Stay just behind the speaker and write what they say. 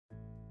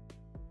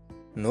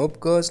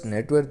Nobcast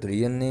NetWorth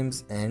real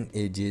names and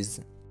ages.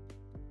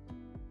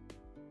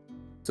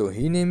 So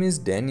his name is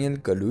Daniel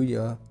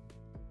Kaluuya.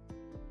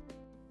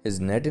 His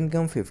net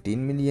income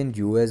 15 million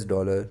US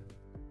dollar.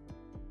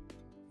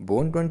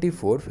 Born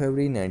 24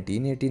 February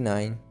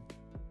 1989.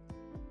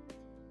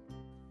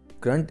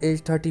 Current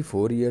age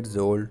 34 years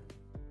old.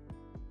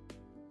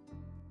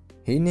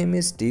 His name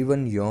is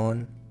Steven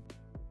Yeun.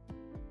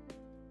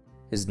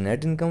 His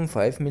net income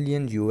 5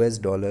 million US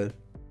dollar.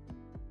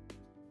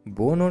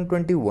 Born on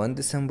 21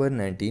 December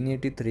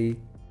 1983.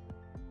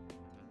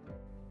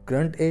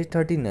 Current age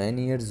 39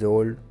 years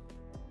old.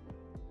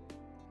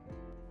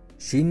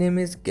 She name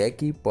is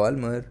Kaki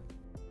Palmer.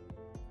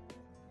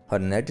 Her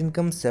net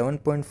income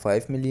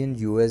 7.5 million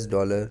US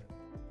dollar.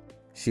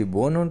 She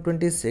born on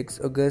 26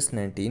 August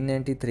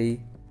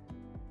 1993.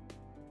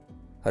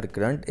 Her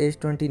current age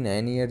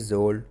 29 years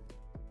old.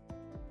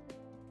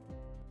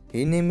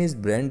 His name is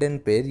Brandon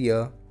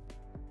Perea.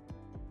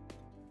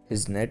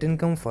 His net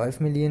income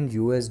 5 million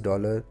US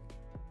dollar.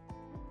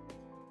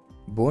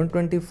 Born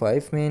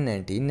 25 May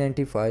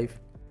 1995.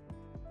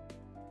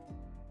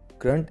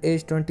 Current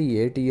age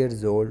 28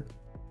 years old.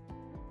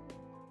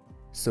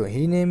 So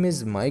his name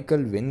is Michael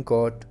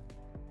Wincott.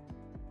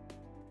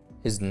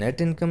 His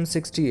net income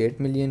 68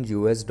 million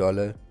US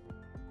dollar.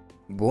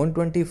 Born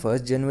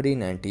 21st January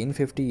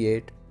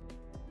 1958.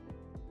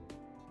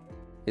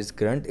 His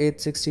current age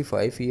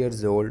 65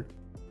 years old.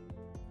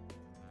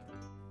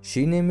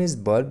 She name is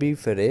Barbie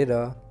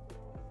Ferreira.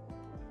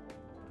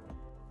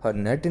 Her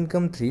net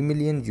income 3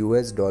 million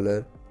US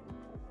dollar.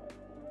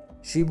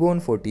 She born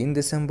 14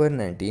 December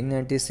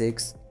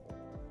 1996.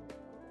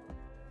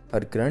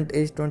 Her current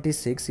age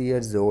 26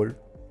 years old.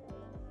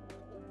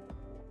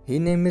 His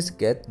name is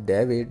Keith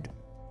David.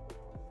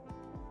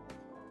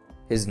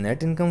 His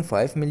net income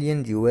 5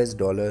 million US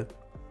dollar.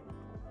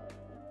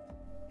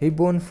 He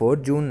born 4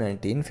 June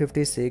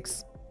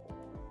 1956.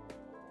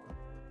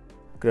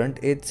 Current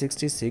age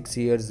 66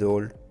 years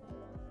old.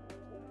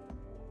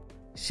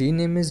 She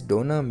name is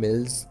Donna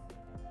Mills.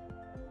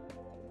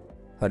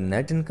 Her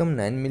net income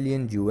 9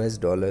 million US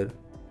dollar.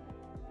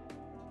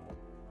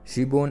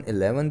 She born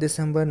 11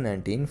 December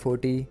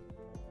 1940.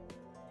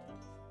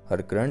 Her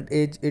current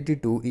age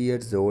 82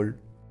 years old.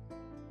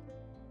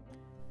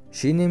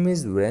 She name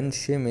is Wren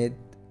Schmidt.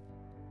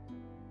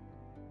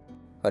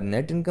 Her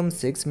net income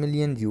 6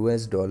 million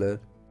US dollar.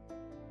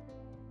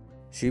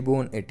 She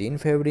born 18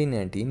 February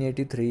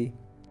 1983.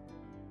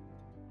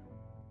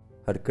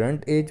 Her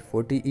current age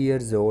 40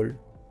 years old.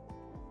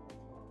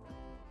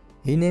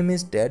 His name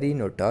is Terry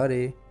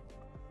Notare.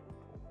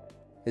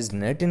 His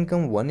net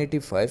income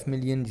 185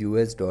 million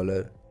US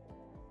dollar.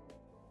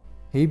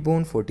 He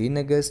born 14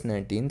 August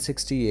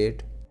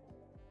 1968.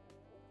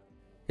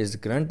 His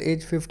current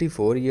age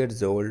 54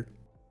 years old.